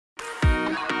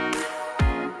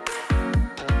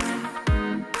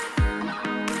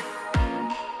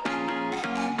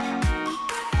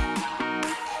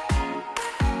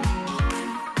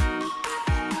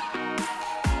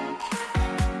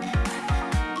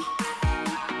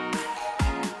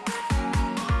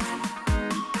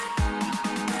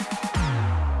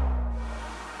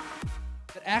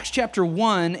Acts chapter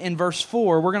 1 and verse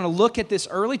 4. We're going to look at this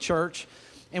early church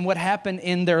and what happened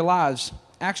in their lives.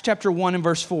 Acts chapter 1 and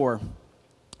verse 4.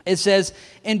 It says,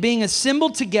 "And being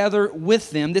assembled together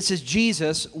with them," this is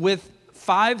Jesus, with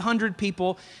 500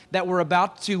 people that were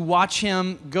about to watch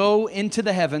him go into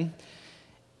the heaven.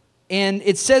 And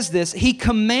it says this, "He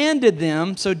commanded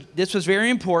them," so this was very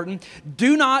important,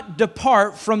 "do not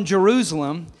depart from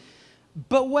Jerusalem,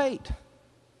 but wait."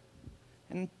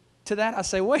 And to that I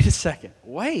say, wait a second,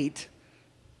 wait?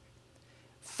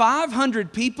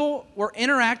 500 people were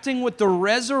interacting with the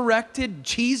resurrected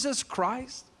Jesus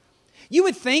Christ? You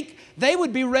would think they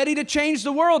would be ready to change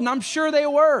the world, and I'm sure they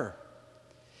were.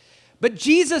 But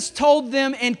Jesus told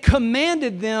them and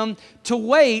commanded them to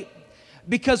wait,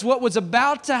 because what was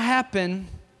about to happen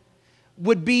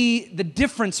would be the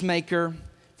difference maker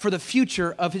for the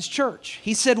future of his church.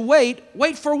 He said, wait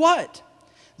for what?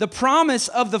 "The promise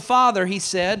of the Father," he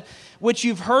said, "which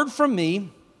you've heard from me.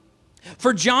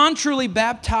 For John truly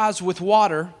baptized with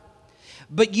water,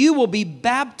 but you will be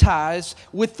baptized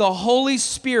with the Holy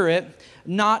Spirit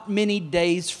not many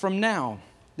days from now."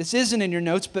 This isn't in your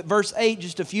notes, but verse 8,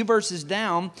 just a few verses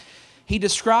down, he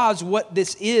describes what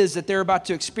this is that they're about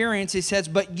to experience. He says,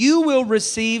 "But you will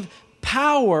receive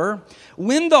power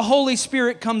when the Holy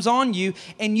Spirit comes on you,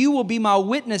 and you will be my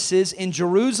witnesses in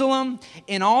Jerusalem,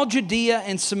 in all Judea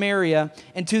and Samaria,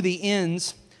 and to the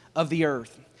ends of the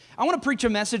earth." I want to preach a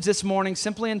message this morning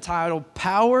simply entitled,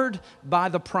 "Powered by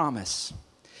the Promise."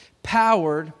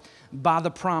 Powered by the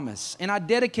promise. And I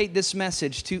dedicate this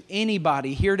message to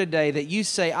anybody here today that you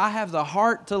say, "I have the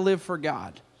heart to live for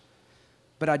God,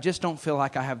 but I just don't feel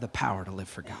like I have the power to live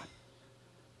for God.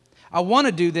 I want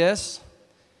to do this.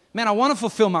 Man, I want to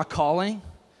fulfill my calling.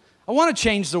 I want to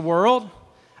change the world.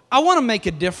 I want to make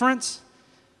a difference.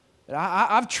 But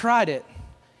I've tried it,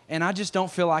 and I just don't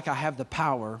feel like I have the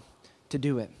power to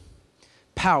do it."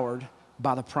 Powered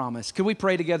by the promise. Could we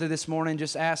pray together this morning?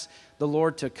 Just ask the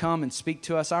Lord to come and speak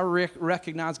to us. I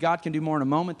recognize God can do more in a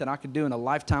moment than I could do in a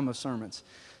lifetime of sermons.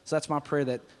 So that's my prayer,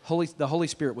 that the Holy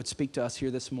Spirit would speak to us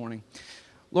here this morning.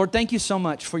 Lord, thank you so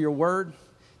much for your word.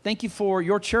 Thank you for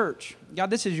your church. God,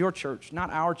 this is your church,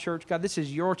 not our church. God, this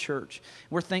is your church.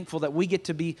 We're thankful that we get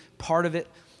to be part of it.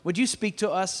 Would you speak to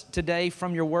us today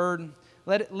from your word?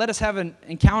 Let us have an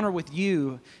encounter with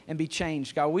you and be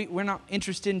changed. God, we're not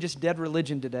interested in just dead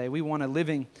religion today. We want a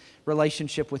living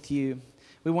relationship with you.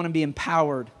 We want to be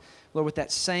empowered, Lord, with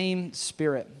that same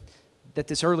spirit that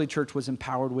this early church was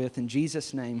empowered with. In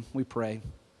Jesus' name we pray.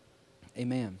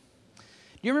 Amen. Do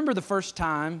you remember the first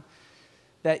time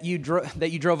that you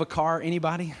drove a car?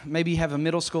 Anybody? Maybe you have a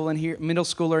middle schooler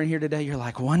in here today. You're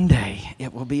like, one day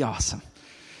it will be awesome.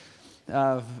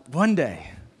 One day.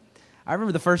 I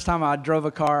remember the first time I drove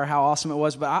a car, how awesome it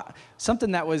was. But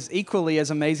something that was equally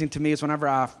as amazing to me is whenever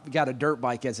I got a dirt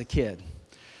bike as a kid.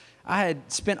 I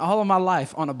had spent all of my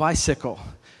life on a bicycle,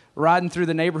 riding through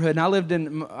the neighborhood, and I lived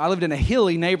in a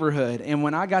hilly neighborhood. And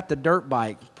when I got the dirt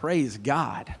bike, praise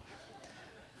God,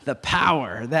 the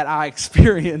power that I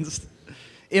experienced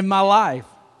in my life.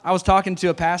 I was talking to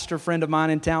a pastor friend of mine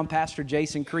in town, Pastor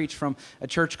Jason Creech from a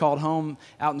church called Home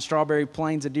out in Strawberry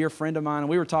Plains, a dear friend of mine, and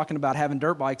we were talking about having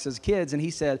dirt bikes as kids, and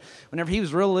he said whenever he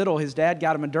was real little, his dad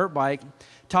got him a dirt bike,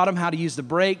 taught him how to use the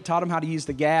brake, taught him how to use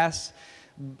the gas,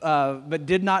 but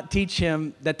did not teach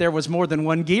him that there was more than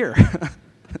one gear.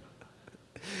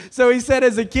 So he said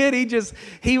as a kid,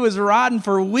 he was riding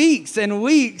for weeks and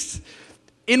weeks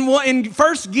in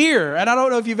first gear. And I don't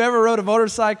know if you've ever rode a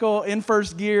motorcycle in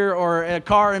first gear or a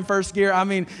car in first gear. I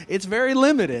mean, it's very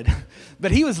limited.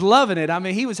 But he was loving it. I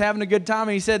mean, he was having a good time.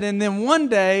 And he said, and then one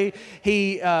day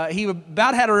he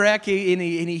about had a wreck, and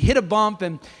he hit a bump,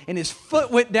 and his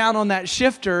foot went down on that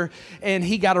shifter, and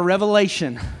he got a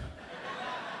revelation.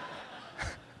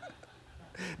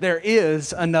 There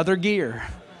is another gear.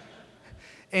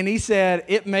 And he said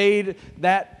it made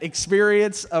that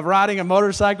experience of riding a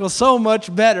motorcycle so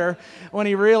much better when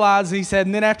he realized, he said,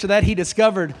 and then after that he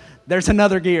discovered there's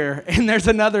another gear, and there's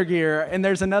another gear, and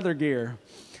there's another gear.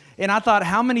 And I thought,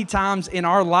 how many times in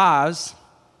our lives,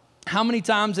 how many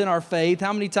times in our faith,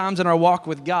 how many times in our walk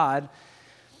with God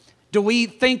do we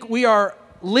think we are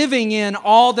living in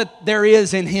all that there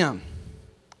is in Him?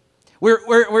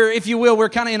 We're, if you will, we're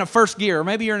kind of in a first gear, or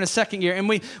maybe you're in a second gear, and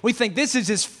we think this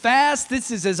is as fast, this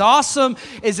is as awesome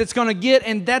as it's going to get,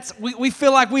 and we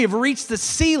feel like we have reached the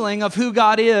ceiling of who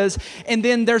God is, and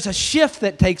then there's a shift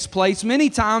that takes place many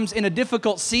times in a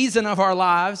difficult season of our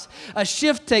lives. A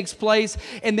shift takes place,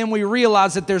 and then we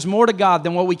realize that there's more to God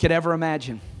than what we could ever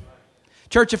imagine.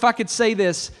 Church, if I could say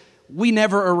this, we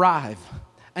never arrive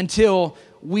until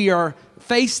we are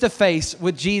face to face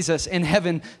with Jesus in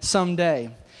heaven someday.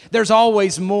 There's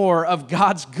always more of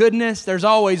God's goodness. There's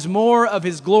always more of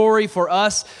His glory for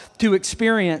us to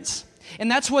experience. And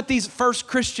that's what these first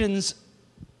Christians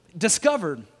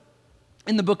discovered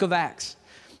in the book of Acts.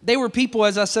 They were people,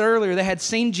 as I said earlier, they had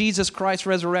seen Jesus Christ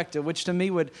resurrected, which to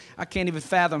me I can't even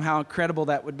fathom how incredible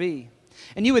that would be.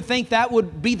 And you would think that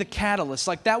would be the catalyst,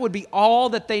 like that would be all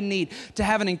that they need to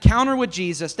have an encounter with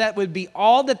Jesus. That would be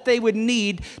all that they would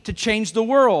need to change the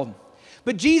world.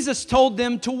 But Jesus told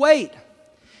them to wait.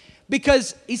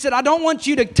 Because He said, I don't want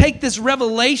you to take this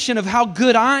revelation of how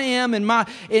good I am in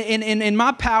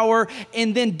my power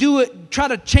and then try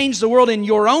to change the world in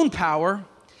your own power.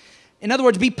 In other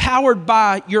words, be powered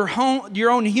by your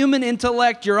own human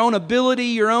intellect, your own ability,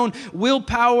 your own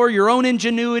willpower, your own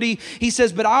ingenuity. He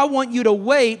says, but I want you to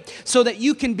wait so that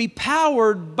you can be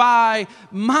powered by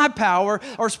my power,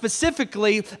 or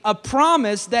specifically a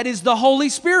promise that is the Holy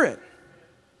Spirit.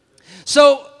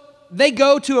 So they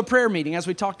go to a prayer meeting, as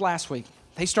we talked last week.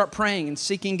 They start praying and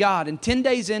seeking God. And 10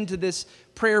 days into this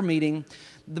prayer meeting,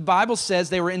 the Bible says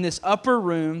they were in this upper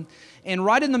room, and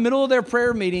right in the middle of their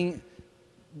prayer meeting,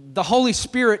 the Holy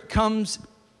Spirit comes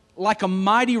like a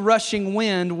mighty rushing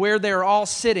wind where they're all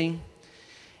sitting,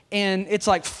 and it's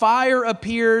like fire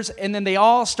appears, and then they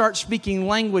all start speaking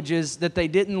languages that they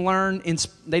didn't learn.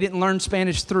 They didn't learn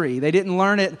Spanish 3. They didn't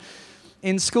learn it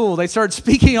in school. They started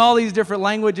speaking all these different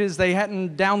languages. They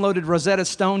hadn't downloaded Rosetta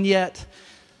Stone yet,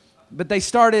 but they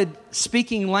started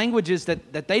speaking languages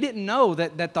that they didn't know,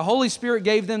 that the Holy Spirit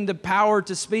gave them the power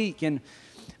to speak. And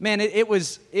man, it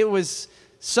was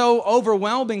so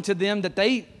overwhelming to them that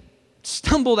they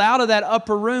stumbled out of that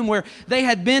upper room where they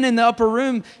had been in the upper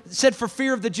room, said for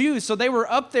fear of the Jews. So they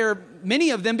were up there, many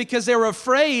of them, because they were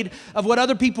afraid of what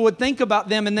other people would think about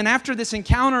them. And then after this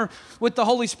encounter with the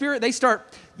Holy Spirit, they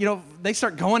start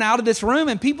going out of this room,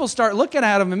 and people start looking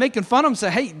at them and making fun of them, say,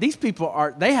 hey, these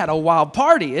people they had a wild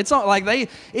party. It's not like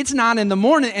it's 9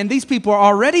 a.m. and these people are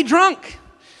already drunk.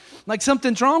 Like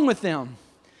something's wrong with them.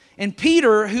 And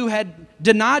Peter, who had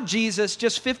denied Jesus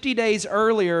just 50 days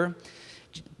earlier,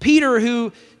 Peter,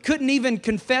 who couldn't even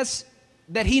confess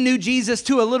that he knew Jesus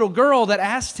to a little girl that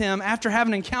asked him after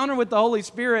having an encounter with the Holy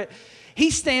Spirit, he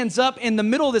stands up in the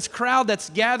middle of this crowd that's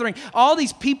gathering. All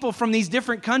these people from these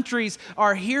different countries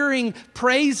are hearing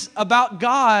praise about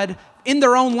God in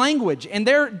their own language. And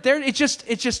it's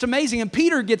just amazing. And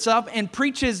Peter gets up and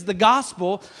preaches the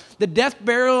gospel, the death,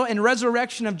 burial, and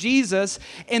resurrection of Jesus,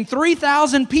 and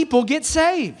 3,000 people get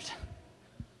saved.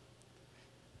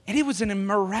 And it was a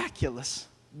miraculous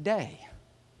day.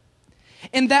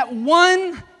 And that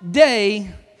one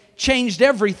day changed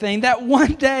everything. That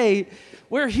one day,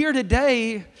 we're here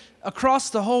today across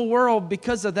the whole world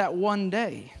because of that one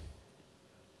day.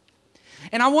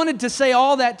 And I wanted to say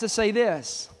all that to say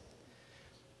this,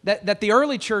 that the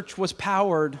early church was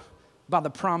powered by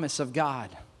the promise of God,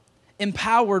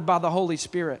 empowered by the Holy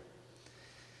Spirit.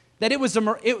 That it was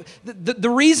the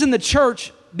reason the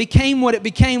church became what it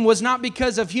became was not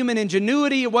because of human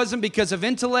ingenuity. It wasn't because of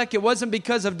intellect. It wasn't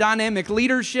because of dynamic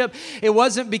leadership. It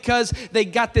wasn't because they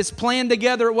got this plan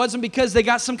together. It wasn't because they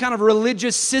got some kind of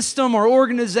religious system or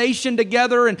organization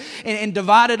together and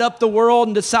divided up the world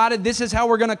and decided this is how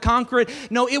we're going to conquer it.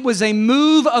 No, it was a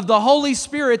move of the Holy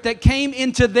Spirit that came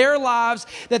into their lives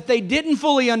that they didn't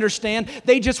fully understand.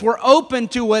 They just were open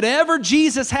to whatever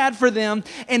Jesus had for them.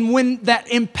 And when that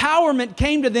empowerment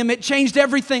came to them, it changed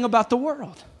everything about the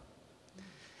world.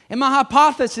 And my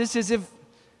hypothesis is if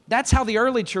that's how the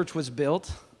early church was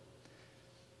built,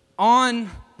 on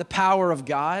the power of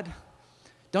God,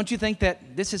 don't you think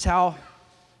that this is how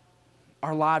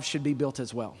our lives should be built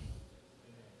as well?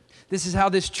 This is how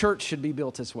this church should be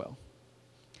built as well.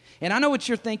 And I know what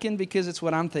you're thinking because it's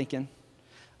what I'm thinking.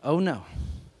 Oh no.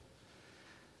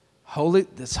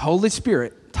 This Holy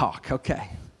Spirit talk, okay.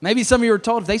 Maybe some of you are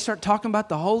told if they start talking about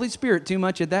the Holy Spirit too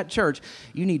much at that church,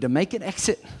 you need to make an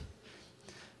exit.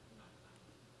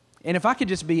 And if I could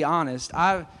just be honest,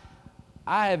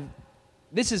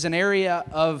 this is an area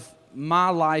of my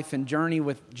life and journey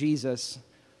with Jesus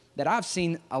that I've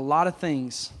seen a lot of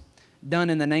things done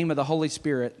in the name of the Holy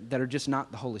Spirit that are just not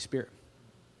the Holy Spirit.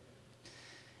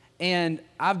 And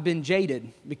I've been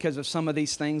jaded because of some of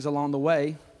these things along the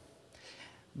way.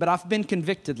 But I've been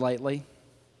convicted lately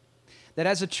that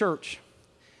as a church,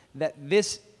 that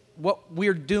what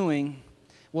we're doing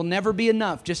will never be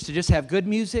enough just to have good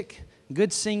music,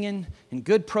 good singing, and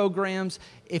good programs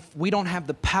if we don't have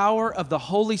the power of the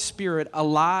Holy Spirit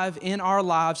alive in our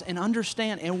lives and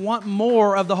understand and want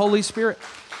more of the Holy Spirit.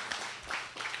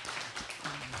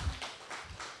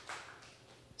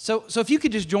 So if you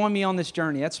could just join me on this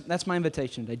journey, that's my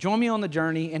invitation today. Join me on the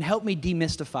journey and help me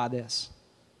demystify this.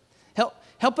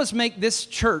 Help us make this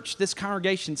church, this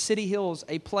congregation, City Hills,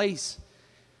 a place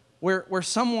where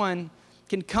someone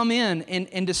can come in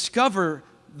and discover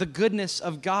the goodness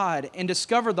of God and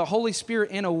discover the Holy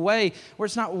Spirit in a way where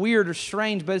it's not weird or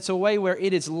strange, but it's a way where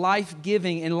it is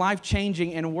life-giving and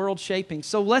life-changing and world-shaping.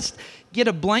 So let's get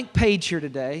a blank page here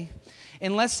today,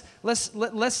 and let's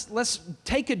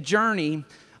take a journey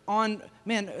on,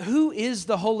 man, who is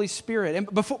the Holy Spirit? And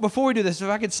before we do this, if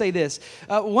I could say this,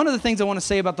 one of the things I want to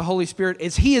say about the Holy Spirit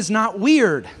is He is not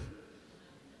weird.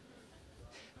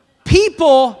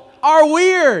 People are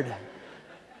weird.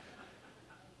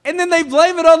 And then they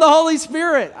blame it on the Holy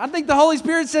Spirit. I think the Holy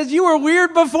Spirit says, you were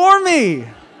weird before me.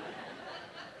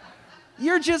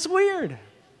 You're just weird.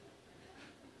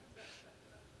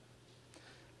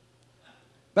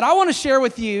 But I want to share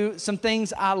with you some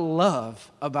things I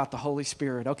love about the Holy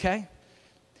Spirit, okay?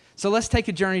 So let's take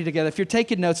a journey together. If you're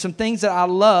taking notes, some things that I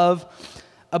love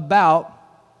about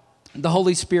the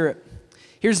Holy Spirit.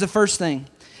 Here's the first thing,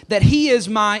 that He is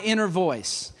my inner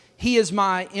voice. He is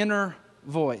my inner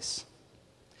voice.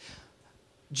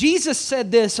 Jesus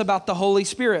said this about the Holy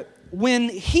Spirit. When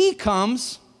He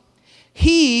comes,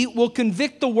 He will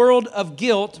convict the world of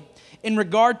guilt in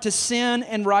regard to sin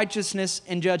and righteousness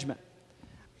and judgment.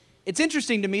 It's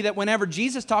interesting to me that whenever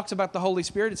Jesus talks about the Holy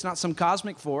Spirit, it's not some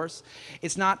cosmic force.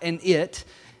 It's not an it.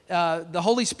 The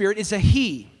Holy Spirit is a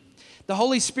He. The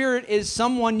Holy Spirit is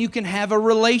someone you can have a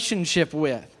relationship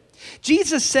with.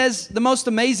 Jesus says the most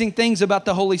amazing things about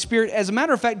the Holy Spirit. As a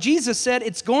matter of fact, Jesus said,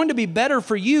 it's going to be better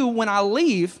for you when I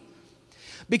leave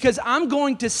because I'm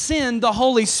going to send the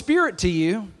Holy Spirit to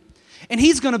you and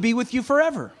He's going to be with you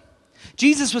forever.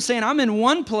 Jesus was saying, I'm in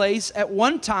one place at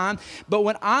one time, but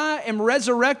when I am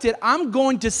resurrected, I'm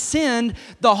going to send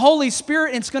the Holy Spirit,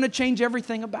 and it's going to change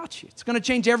everything about you. It's going to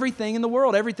change everything in the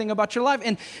world, everything about your life.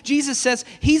 And Jesus says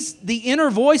He's the inner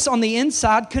voice on the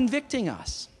inside convicting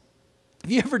us.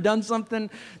 Have you ever done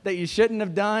something that you shouldn't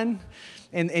have done,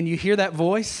 and you hear that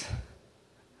voice?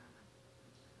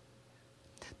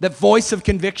 That voice of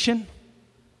conviction?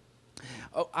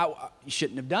 Oh, you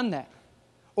shouldn't have done that.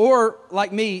 Or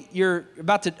like me, you're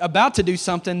about to do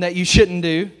something that you shouldn't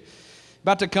do.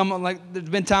 About to come, like there's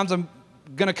been times I'm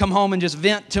going to come home and just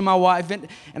vent to my wife,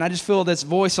 and I just feel this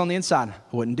voice on the inside.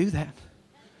 I wouldn't do that.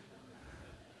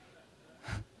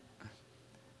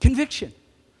 Conviction.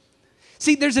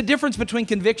 See, there's a difference between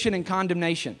conviction and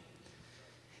condemnation.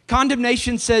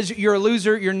 Condemnation says you're a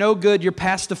loser, you're no good, your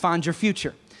past defines your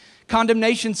future.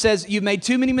 Condemnation says you've made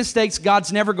too many mistakes,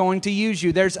 God's never going to use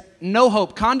you. There's no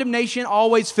hope. Condemnation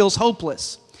always feels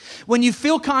hopeless. When you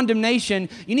feel condemnation,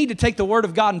 you need to take the Word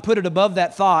of God and put it above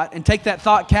that thought and take that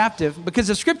thought captive, because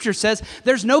the Scripture says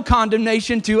there's no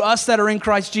condemnation to us that are in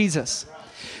Christ Jesus.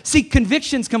 See,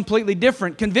 conviction's completely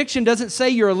different. Conviction doesn't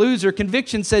say you're a loser.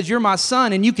 Conviction says you're my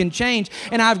son and you can change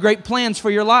and I have great plans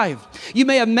for your life. You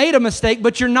may have made a mistake,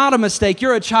 but you're not a mistake.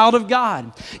 You're a child of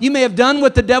God. You may have done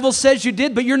what the devil says you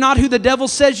did, but you're not who the devil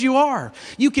says you are.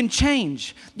 You can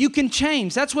change. You can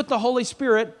change. That's what the Holy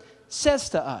Spirit says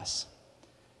to us.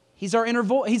 He's our inner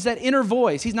voice. He's that inner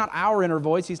voice. He's not our inner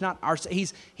voice. He's not our.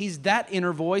 He's that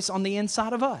inner voice on the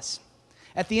inside of us.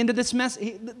 At the end of this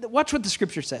message, watch what the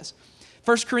Scripture says.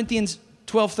 1 Corinthians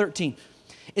 12:13.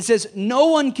 It says, no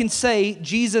one can say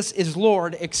Jesus is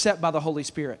Lord except by the Holy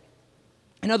Spirit.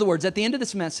 In other words, at the end of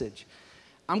this message,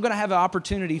 I'm going to have an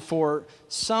opportunity for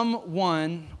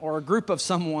someone or a group of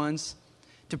someones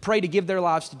to pray to give their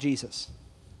lives to Jesus,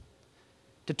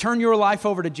 to turn your life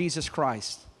over to Jesus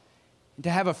Christ, and to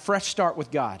have a fresh start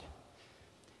with God.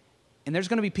 And there's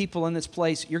going to be people in this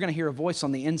place, you're going to hear a voice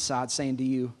on the inside saying to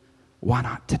you, why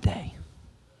not today?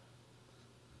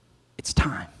 It's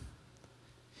time.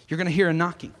 You're going to hear a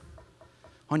knocking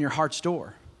on your heart's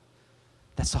door.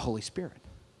 That's the Holy Spirit.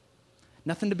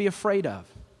 Nothing to be afraid of.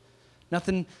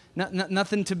 Nothing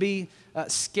to be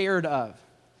scared of.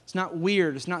 It's not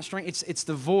weird. It's not strange. It's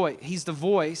the voice. He's the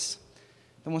voice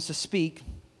that wants to speak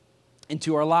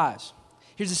into our lives.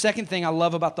 Here's the second thing I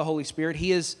love about the Holy Spirit.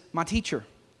 He is my teacher.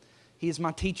 He is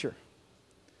my teacher.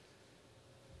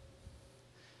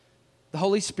 The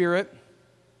Holy Spirit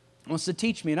wants to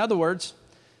teach me. In other words,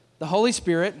 the Holy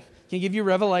Spirit can give you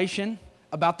revelation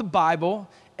about the Bible,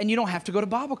 and you don't have to go to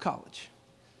Bible college.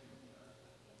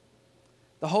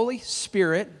 The Holy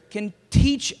Spirit can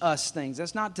teach us things.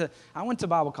 That's not to, I went to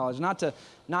Bible college, not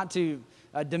to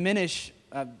diminish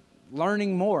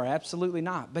learning more. Absolutely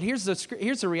not. But here's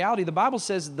the reality. The Bible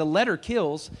says the letter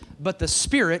kills, but the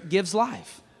Spirit gives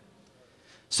life.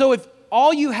 So if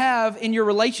all you have in your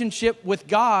relationship with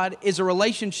God is a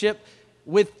relationship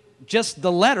with just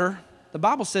the letter, the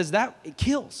Bible says that it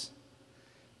kills.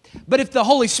 But if the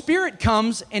Holy Spirit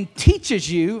comes and teaches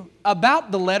you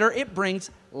about the letter, it brings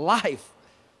life.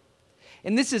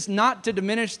 And this is not to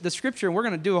diminish the Scripture, and we're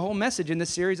going to do a whole message in this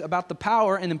series about the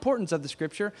power and importance of the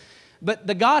Scripture, but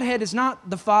the Godhead is not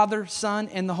the Father, Son,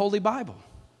 and the Holy Bible.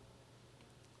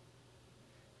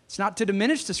 It's not to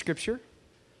diminish the Scripture.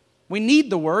 We need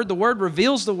the Word. The Word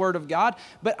reveals the Word of God,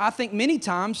 but I think many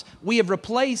times we have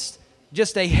replaced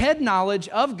just a head knowledge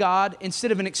of God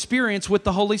instead of an experience with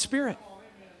the Holy Spirit.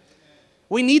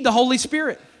 We need the Holy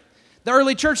Spirit. The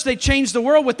early church, they changed the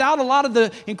world without a lot of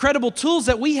the incredible tools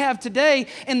that we have today,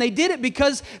 and they did it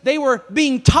because they were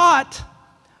being taught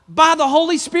by the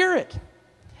Holy Spirit.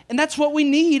 And that's what we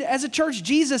need as a church.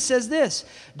 Jesus says this,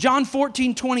 John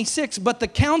 14:26, but the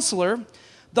Counselor,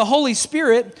 the Holy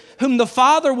Spirit, whom the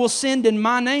Father will send in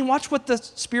my name, watch what the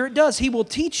Spirit does. He will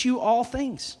teach you all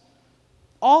things.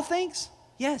 All things?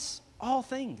 Yes, all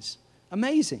things.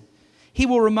 Amazing. He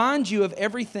will remind you of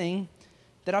everything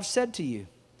that I've said to you.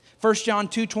 1 John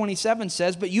 2:27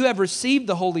 says, but you have received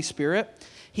the Holy Spirit.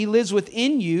 He lives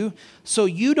within you, so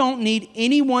you don't need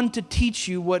anyone to teach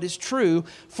you what is true,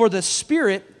 for the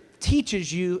Spirit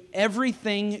teaches you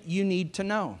everything you need to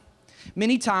know.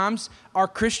 Many times, our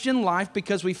Christian life,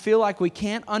 because we feel like we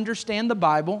can't understand the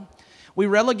Bible, we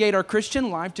relegate our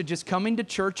Christian life to just coming to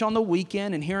church on the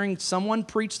weekend and hearing someone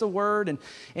preach the Word,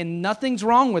 and nothing's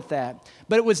wrong with that.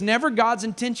 But it was never God's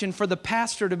intention for the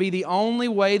pastor to be the only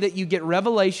way that you get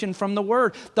revelation from the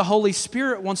Word. The Holy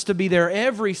Spirit wants to be there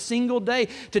every single day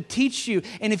to teach you.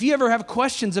 And if you ever have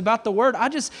questions about the Word,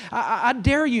 I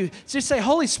dare you to just say,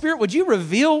 Holy Spirit, would you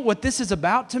reveal what this is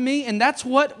about to me? And that's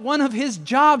what one of His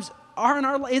jobs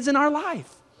is in our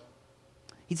life.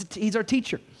 He's our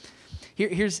teacher.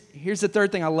 Here's the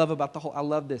third thing I love about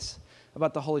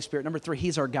about the Holy Spirit. Number 3,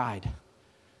 He's our guide.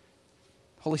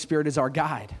 Holy Spirit is our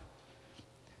guide.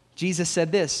 Jesus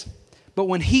said this, but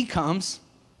when He comes,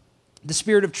 the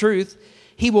Spirit of truth,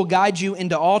 He will guide you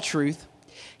into all truth.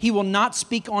 He will not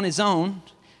speak on His own.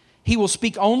 He will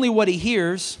speak only what He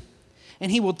hears,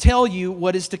 and He will tell you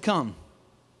what is to come.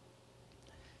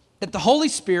 That the Holy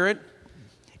Spirit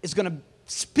is going to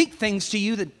speak things to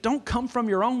you that don't come from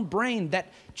your own brain,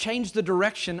 that change the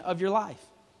direction of your life.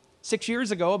 6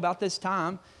 years ago, about this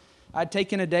time, I'd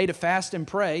taken a day to fast and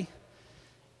pray.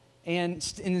 And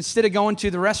instead of going to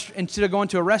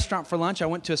a restaurant for lunch, I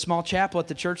went to a small chapel at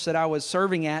the church that I was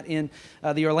serving at in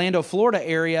the Orlando, Florida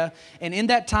area. And in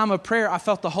that time of prayer, I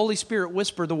felt the Holy Spirit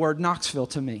whisper the word Knoxville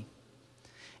to me.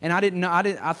 And I didn't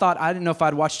know if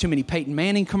I'd watched too many Peyton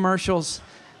Manning commercials.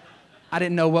 I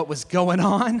didn't know what was going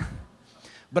on.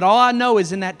 But all I know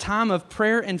is in that time of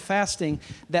prayer and fasting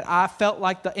that I felt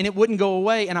like and it wouldn't go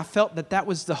away, and I felt that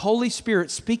was the Holy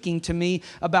Spirit speaking to me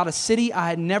about a city I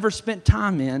had never spent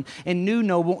time in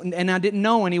and I didn't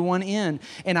know anyone in.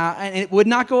 And it would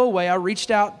not go away. I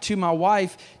reached out to my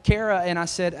wife, Kara, and I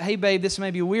said, hey babe, this may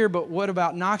be weird, but what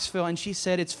about Knoxville? And she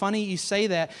said, it's funny you say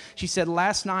that. She said,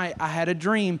 last night I had a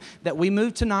dream that we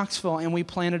moved to Knoxville and we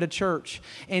planted a church.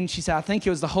 And she said, I think it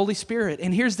was the Holy Spirit.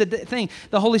 And here's the thing,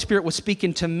 the Holy Spirit was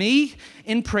speaking to me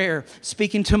in prayer,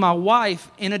 speaking to my wife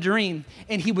in a dream,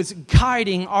 and He was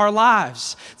guiding our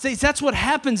lives. See, that's what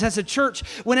happens as a church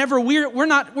whenever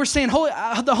we're saying,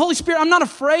 the Holy Spirit, I'm not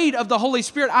afraid of the Holy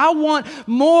Spirit. I want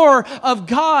more of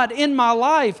God in my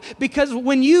life, because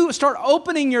when you start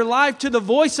opening your life to the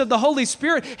voice of the Holy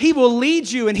Spirit, He will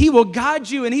lead you and He will guide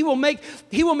you and He will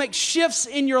make shifts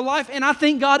in your life. And I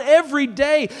thank God every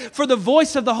day for the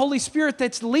voice of the Holy Spirit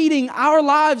that's leading our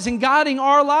lives and guiding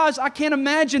our lives. I can't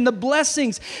imagine the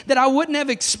blessings that I wouldn't have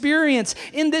experienced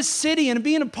in this city and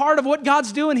being a part of what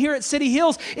God's doing here at City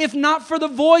Hills if not for the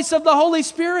voice of the Holy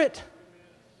Spirit.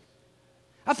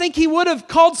 I think He would have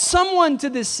called someone to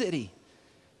this city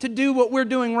to do what we're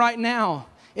doing right now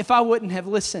if I wouldn't have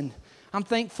listened. I'm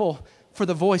thankful for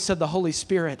the voice of the Holy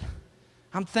Spirit.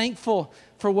 I'm thankful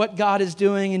for what God is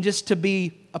doing and just to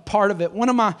be a part of it. One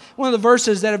of the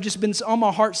verses that have just been on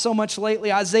my heart so much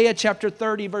lately, Isaiah chapter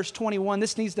 30, verse 21.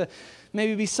 This needs to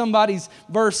maybe be somebody's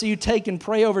verse that you take and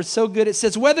pray over. It's so good. It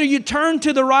says, whether you turn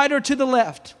to the right or to the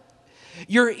left,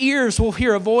 your ears will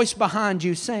hear a voice behind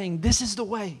you saying, this is the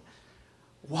way.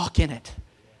 Walk in it.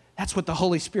 That's what the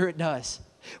Holy Spirit does.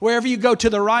 Wherever you go, to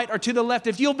the right or to the left,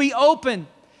 if you'll be open,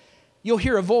 you'll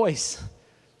hear a voice.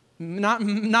 Not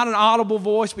an audible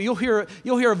voice, but you'll hear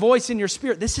a voice in your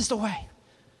spirit. This is the way.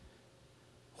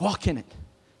 Walk in it.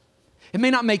 It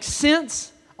may not make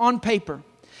sense on paper.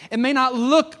 It may not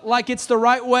look like it's the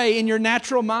right way in your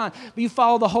natural mind, but you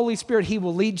follow the Holy Spirit. He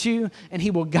will lead you and He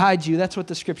will guide you. That's what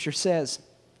the Scripture says.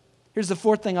 Here's the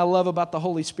fourth thing I love about the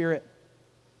Holy Spirit.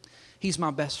 He's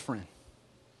my best friend.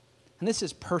 And this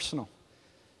is personal.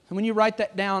 And when you write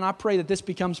that down, I pray that this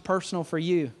becomes personal for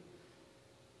you.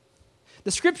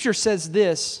 The Scripture says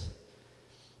this.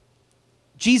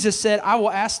 Jesus said, I will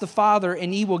ask the Father,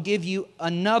 and He will give you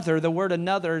another. The word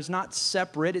another is not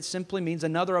separate. It simply means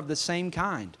another of the same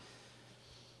kind.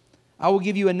 I will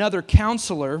give you another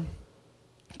counselor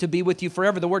to be with you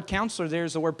forever. The word counselor there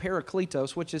is the word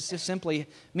parakletos, which is just simply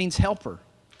means helper.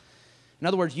 In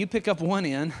other words, you pick up one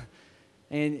end,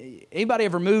 and anybody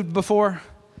ever moved before?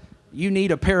 You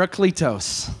need a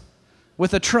parakletos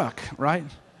with a truck, right?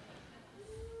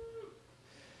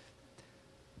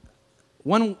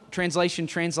 One translation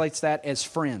translates that as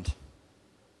friend.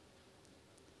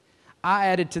 I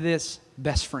added to this,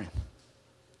 best friend.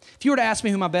 If you were to ask me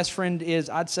who my best friend is,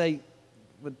 I'd say,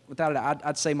 without a doubt,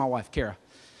 I'd say my wife, Kara.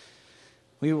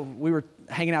 We were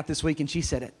hanging out this week, and she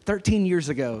said, 13 years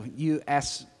ago, you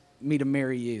asked me to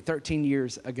marry you, 13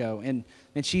 years ago.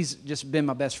 And she's just been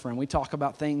my best friend. We talk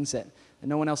about things that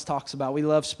no one else talks about. We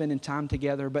love spending time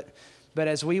together. But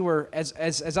as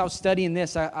I was studying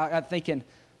this, I got thinking,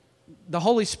 the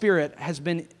Holy Spirit has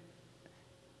been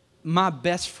my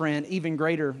best friend, even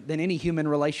greater than any human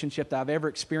relationship that I've ever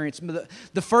experienced.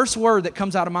 The first word that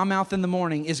comes out of my mouth in the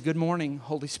morning is, good morning,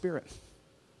 Holy Spirit.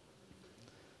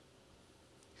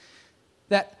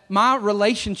 That my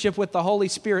relationship with the Holy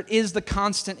Spirit is the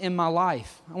constant in my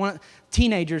life.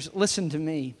 Teenagers, listen to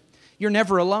me. You're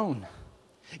never alone.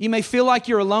 You may feel like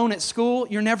you're alone at school.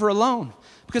 You're never alone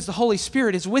because the Holy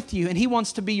Spirit is with you and He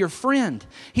wants to be your friend.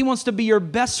 He wants to be your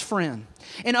best friend.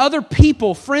 And other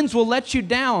people, friends will let you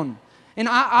down. And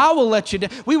I will let you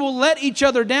down. We will let each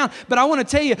other down. But I want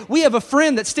to tell you, we have a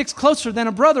friend that sticks closer than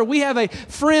a brother. We have a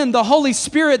friend, the Holy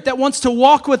Spirit, that wants to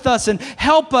walk with us and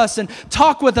help us and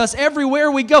talk with us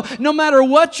everywhere we go. No matter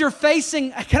what you're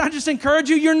facing, can I just encourage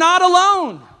you, you're not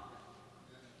alone.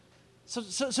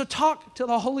 So talk to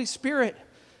the Holy Spirit.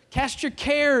 Cast your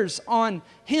cares on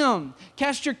Him.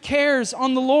 Cast your cares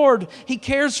on the Lord. He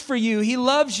cares for you. He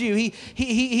loves you.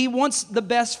 He wants the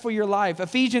best for your life.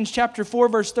 Ephesians chapter 4,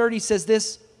 verse 30 says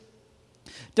this.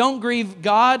 Don't grieve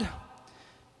God.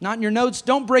 Not in your notes.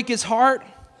 Don't break His heart.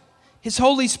 His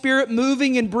Holy Spirit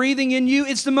moving and breathing in you.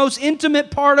 It's the most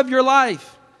intimate part of your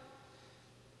life.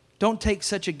 Don't take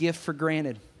such a gift for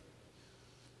granted.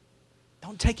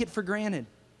 Don't take it for granted.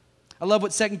 I love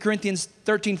what 2 Corinthians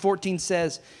 13:14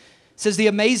 says. It says, the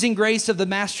amazing grace of the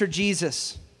Master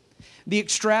Jesus, the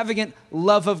extravagant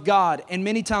love of God. And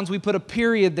many times we put a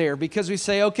period there because we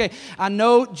say, okay, I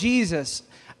know Jesus.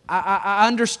 I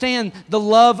understand the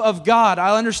love of God.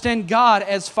 I understand God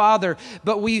as Father.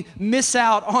 But we miss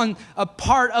out on a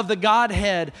part of the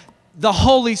Godhead, the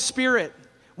Holy Spirit.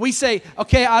 We say,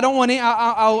 okay, I don't want any,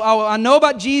 I know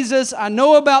about Jesus, I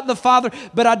know about the Father,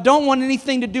 but I don't want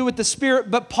anything to do with the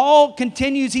Spirit. But Paul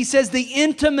continues, he says, the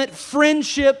intimate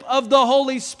friendship of the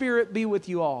Holy Spirit be with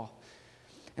you all.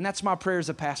 And that's my prayer as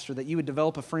a pastor, that you would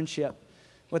develop a friendship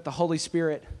with the Holy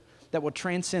Spirit that will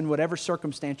transcend whatever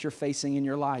circumstance you're facing in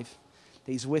your life,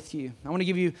 that He's with you. I want to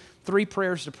give you 3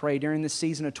 prayers to pray during this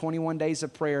season of 21 days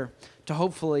of prayer to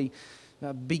hopefully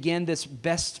begin this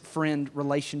best friend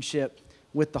relationship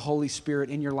with the Holy Spirit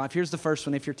in your life. Here's the first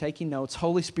one. If you're taking notes,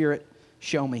 Holy Spirit,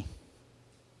 show me.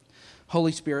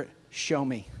 Holy Spirit, show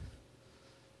me.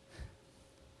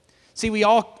 See, we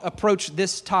all approach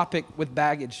this topic with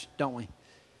baggage, don't we?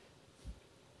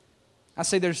 I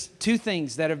say there's 2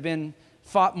 things that have been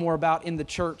fought more about in the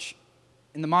church,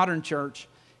 in the modern church,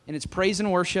 and it's praise and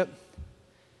worship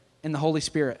and the Holy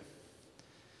Spirit.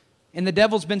 And the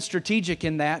devil's been strategic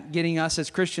in that, getting us as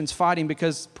Christians fighting,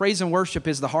 because praise and worship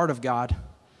is the heart of God,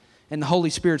 and the Holy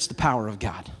Spirit's the power of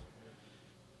God.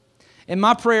 And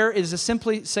my prayer is to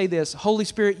simply say this, Holy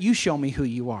Spirit, you show me who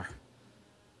you are.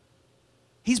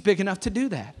 He's big enough to do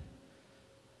that.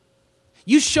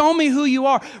 You show me who you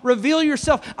are. Reveal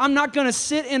yourself. I'm not going to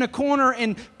sit in a corner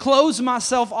and close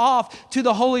myself off to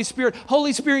the Holy Spirit.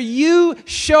 Holy Spirit, you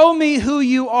show me who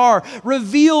you are.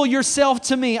 Reveal yourself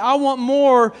to me. I want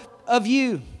more of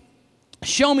you.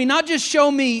 Show me, not just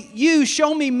show me you,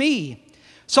 show me me.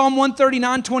 Psalm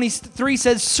 139:23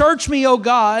 says, search me, O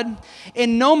God,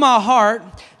 and know my heart.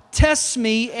 Test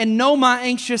me and know my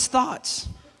anxious thoughts.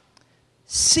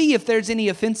 See if there's any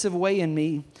offensive way in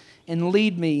me, and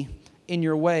lead me in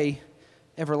your way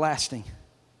everlasting.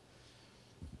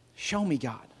 Show me,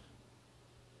 God.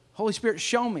 Holy Spirit,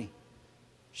 show me.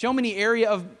 Show me the area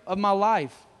of my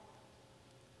life.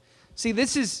 See,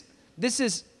 this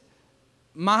is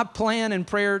my plan and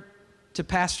prayer to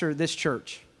pastor this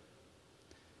church.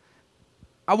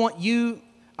 I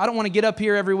don't want to get up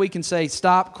here every week and say,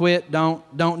 stop, quit, don't,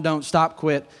 stop,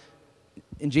 quit.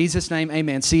 In Jesus' name,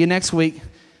 amen. See you next week.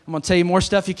 I'm I'm going to tell you more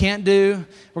stuff you can't do.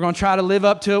 We're going to try to live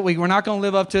up to it. We're not going to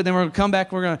live up to it. Then we're going to come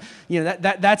back. We're going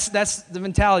to, that's the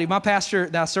mentality. My pastor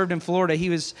that I served in Florida, he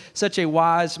was such a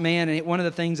wise man. And one of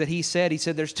the things that he said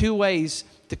there's two ways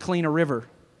to clean a river.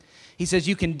 He says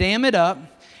you can dam it up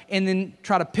and then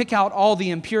try to pick out all the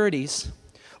impurities,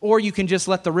 or you can just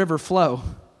let the river flow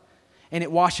and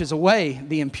it washes away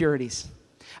the impurities.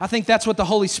 I think that's what the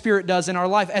Holy Spirit does in our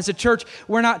life. As a church,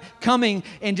 we're not coming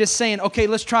and just saying, okay,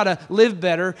 let's try to live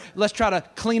better. Let's try to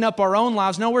clean up our own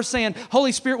lives. No, we're saying,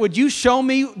 Holy Spirit, would you show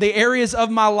me the areas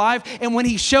of my life? And when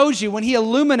He shows you, when He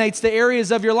illuminates the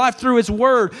areas of your life through His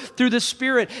Word, through the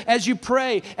Spirit, as you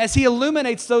pray, as He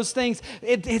illuminates those things,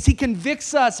 as He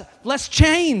convicts us, let's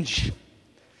change.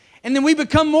 And then we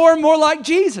become more and more like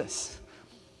Jesus.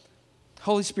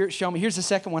 Holy Spirit, show me. Here's the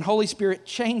second one. Holy Spirit,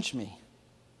 change me.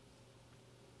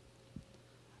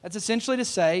 That's essentially to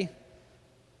say,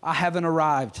 I haven't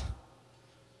arrived.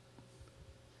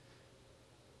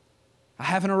 I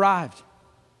haven't arrived.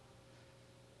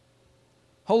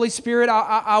 Holy Spirit,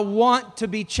 I want to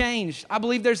be changed. I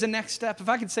believe there's a next step. If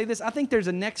I could say this, I think there's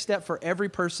a next step for every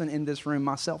person in this room,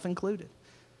 myself included.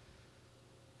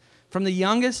 From the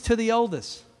youngest to the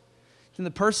oldest. From the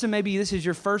person, maybe this is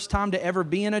your first time to ever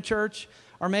be in a church,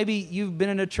 or maybe you've been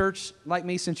in a church like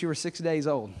me since you were 6 days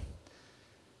old.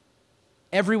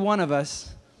 Every one of us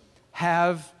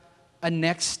have a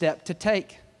next step to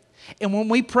take. And when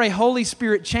we pray, Holy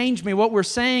Spirit, change me, what we're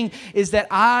saying is that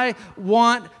I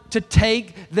want to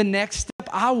take the next step.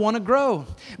 I want to grow.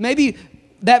 Maybe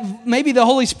the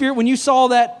Holy Spirit, when you saw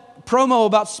that promo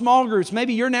about small groups,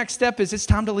 maybe your next step is it's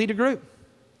time to lead a group.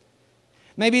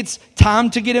 Maybe it's time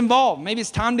to get involved. Maybe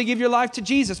it's time to give your life to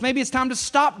Jesus. Maybe it's time to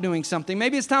stop doing something.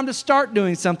 Maybe it's time to start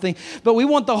doing something. But we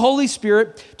want the Holy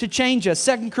Spirit to change us.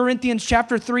 2 Corinthians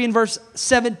chapter 3 and verse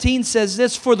 17 says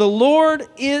this, "For the Lord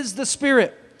is the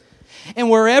Spirit. And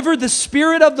wherever the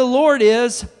Spirit of the Lord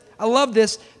is," I love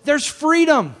this, "there's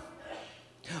freedom."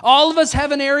 All of us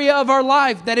have an area of our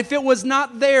life that if it was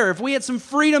not there, if we had some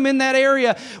freedom in that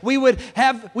area,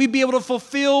 we'd be able to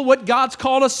fulfill what God's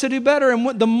called us to do better.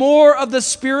 And the more of the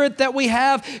Spirit that we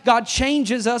have, God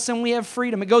changes us and we have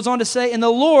freedom. It goes on to say, "And the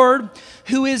Lord,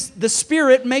 who is the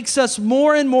Spirit, makes us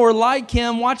more and more like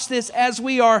Him." Watch this, "as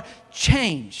we are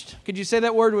changed." Could you say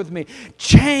that word with me?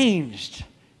 Changed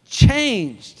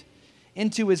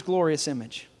into His glorious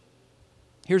image.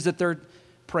 Here's the third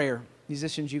prayer.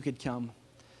 Musicians, you could come.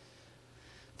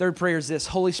 Third prayer is this: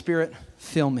 Holy Spirit,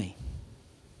 fill me.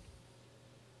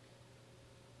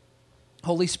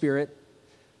 Holy Spirit,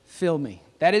 fill me.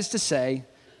 That is to say,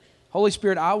 Holy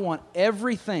Spirit, I want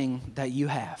everything that you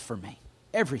have for me.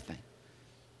 Everything.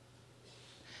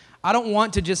 I don't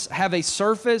want to just have a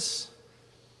surface,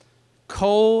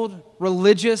 cold,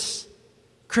 religious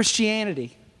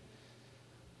Christianity,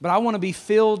 but I want to be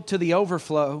filled to the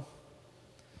overflow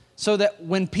so that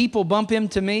when people bump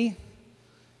into me,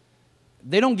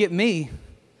 they don't get me,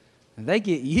 they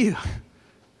get you.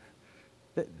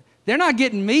 They're not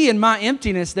getting me in my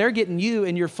emptiness, they're getting you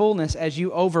in your fullness as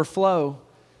you overflow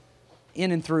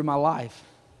in and through my life.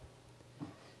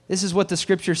 This is what the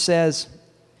Scripture says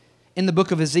in the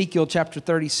book of Ezekiel chapter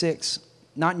 36.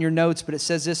 Not in your notes, but it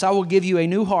says this: "I will give you a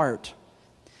new heart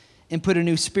and put a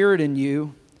new spirit in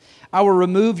you. I will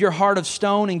remove your heart of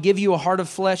stone and give you a heart of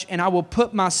flesh, and I will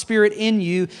put my Spirit in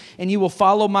you, and you will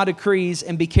follow my decrees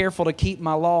and be careful to keep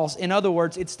my laws." In other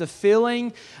words, it's the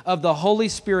filling of the Holy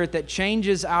Spirit that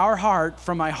changes our heart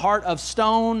from a heart of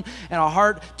stone and a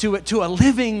heart to a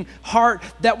living heart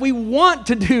that we want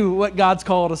to do what God's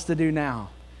called us to do now.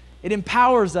 It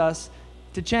empowers us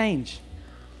to change.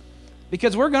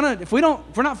 Because if we're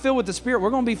not filled with the Spirit,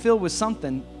 we're going to be filled with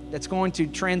something that's going to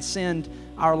transcend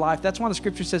our life. That's why the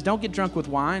Scripture says, don't get drunk with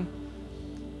wine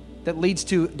that leads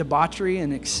to debauchery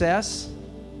and excess.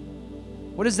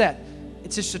 What is that?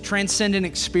 It's just a transcendent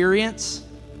experience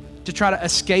to try to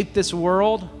escape this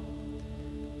world.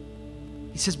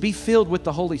 He says, be filled with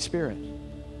the Holy Spirit.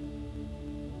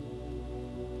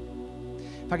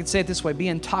 If I could say it this way, be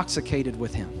intoxicated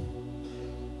with Him.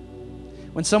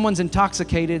 When someone's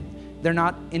intoxicated, they're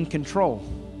not in control.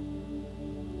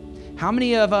 How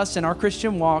many of us in our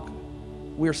Christian walk,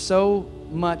 we're so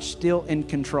much still in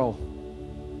control?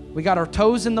 We got our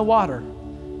toes in the water,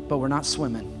 but we're not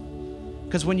swimming.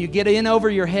 Because when you get in over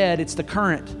your head, it's the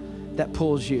current that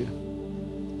pulls you.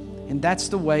 And that's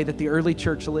the way that the early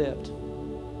church lived.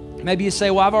 Maybe you say,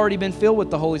 well, I've already been filled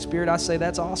with the Holy Spirit. I say,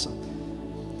 that's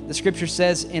awesome. The Scripture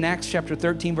says in Acts chapter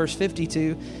 13, verse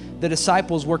 52, the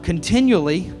disciples were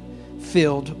continually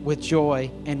filled with joy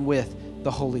and with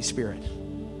the Holy Spirit.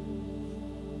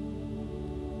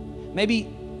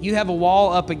 Maybe you have a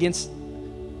wall up against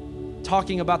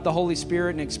talking about the Holy Spirit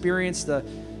and experienced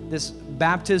this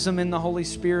baptism in the Holy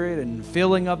Spirit and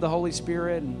filling of the Holy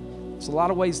Spirit. And it's a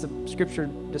lot of ways the Scripture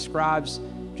describes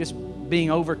just being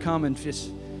overcome and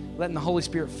just letting the Holy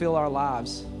Spirit fill our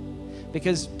lives.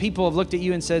 Because people have looked at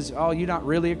you and says, oh, you're not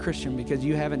really a Christian because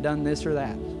you haven't done this or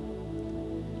that.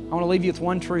 I want to leave you with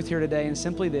one truth here today, and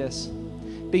simply this.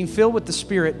 Being filled with the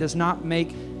Spirit does not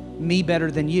make me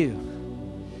better than you.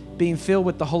 Being filled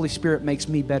with the Holy Spirit makes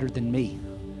me better than me.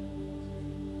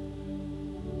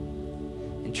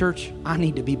 And church, I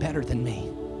need to be better than me.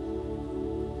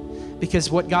 Because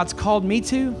what God's called me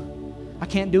to, I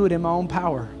can't do it in my own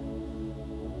power.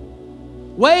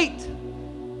 Wait!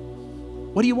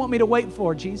 What do you want me to wait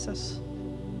for, Jesus?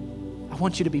 I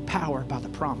want you to be powered by the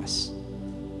promise.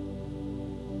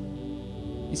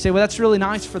 You say, well, that's really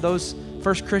nice for those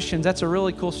first Christians. That's a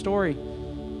really cool story.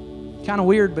 Kind of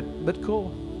weird, but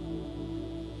cool.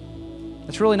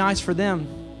 That's really nice for them.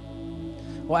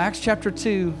 Well, Acts chapter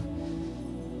 2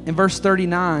 in verse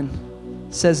 39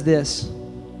 says this.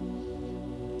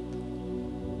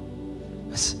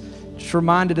 Just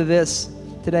reminded of this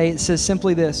today. It says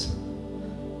simply this.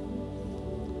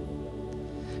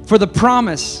 For the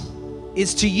promise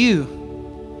is to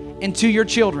you and to your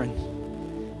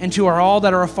children and to all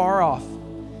that are afar off,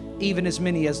 even as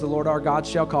many as the Lord our God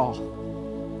shall call.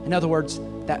 In other words,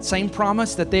 that same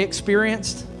promise that they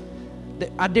experienced,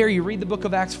 I dare you, read the book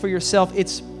of Acts for yourself.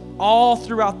 It's all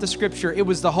throughout the Scripture. It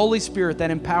was the Holy Spirit that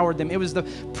empowered them. It was the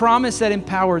promise that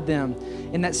empowered them.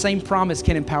 And that same promise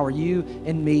can empower you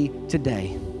and me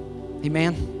today.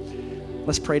 Amen?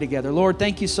 Let's pray together. Lord,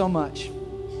 thank you so much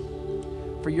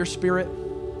for your Spirit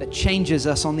that changes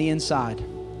us on the inside.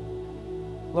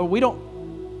 Lord,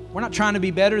 we're not trying to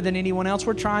be better than anyone else.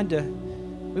 We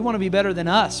want to be better than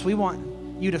us. We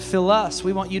want you to fill us.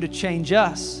 We want you to change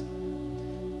us.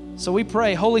 So we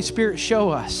pray, Holy Spirit, show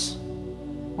us.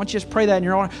 Why don't you just pray that in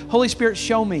your own? Holy Spirit,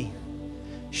 show me.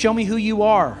 Show me who you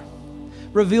are.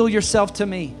 Reveal yourself to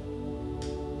me.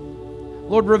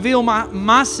 Lord, reveal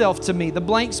myself to me, the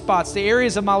blank spots, the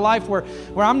areas of my life where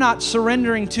I'm not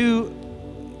surrendering to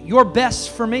your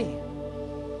best for me.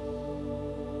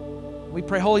 We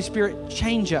pray, Holy Spirit,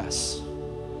 change us.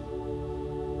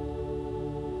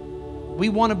 We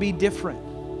want to be different.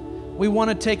 We want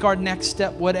to take our next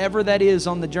step, whatever that is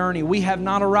on the journey. We have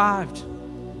not arrived.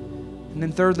 And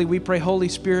then thirdly, we pray, Holy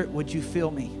Spirit, would you fill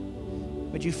me?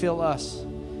 Would you fill us?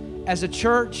 As a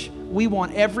church, we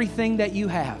want everything that you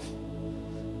have.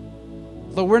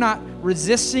 Though we're not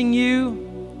resisting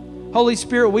you, Holy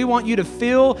Spirit, we want you to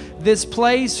fill this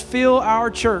place, fill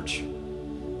our church.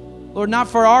 Lord, not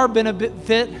for our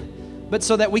benefit, but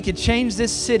so that we could change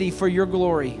this city for your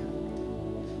glory.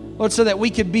 Lord, so that we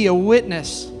could be a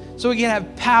witness, so we can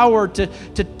have power to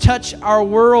touch our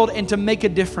world and to make a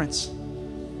difference.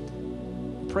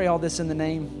 Pray all this in the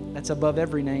name that's above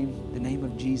every name, the name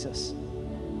of Jesus.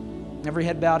 Every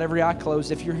head bowed, every eye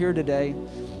closed. If you're here today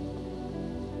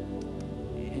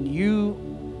and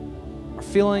you are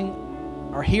feeling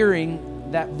or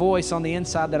hearing that voice on the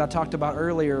inside that I talked about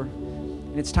earlier,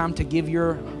 and it's time to give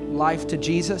your life to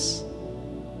Jesus, I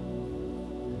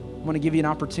want to give you an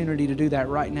opportunity to do that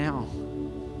right now.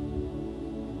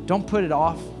 Don't put it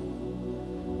off.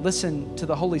 Listen to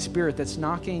the Holy Spirit that's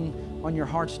knocking on your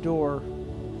heart's door.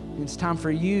 And it's time for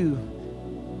you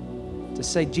to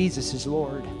say, Jesus is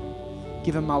Lord.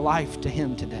 Giving my life to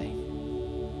Him today.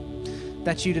 If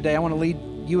that's you today. I want to lead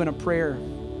you in a prayer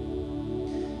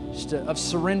just of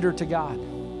surrender to God.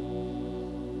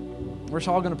 We're just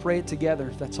all going to pray it together,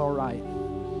 if that's all right.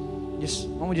 Why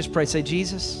don't we just pray? Say,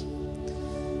 Jesus,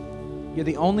 you're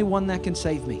the only one that can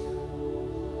save me.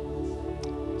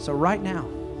 So right now,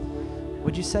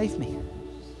 would you save me?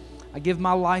 I give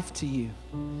my life to you,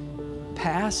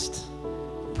 past,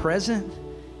 present,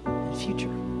 and future.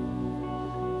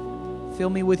 Fill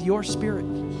me with your Spirit.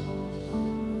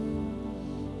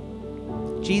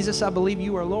 Jesus, I believe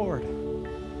you are Lord.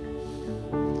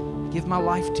 Give my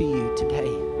life to you today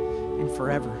and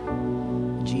forever.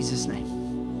 In Jesus' name.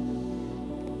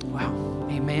 Wow.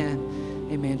 Amen.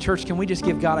 Amen. Church, can we just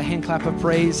give God a hand clap of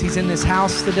praise? He's in this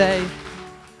house today.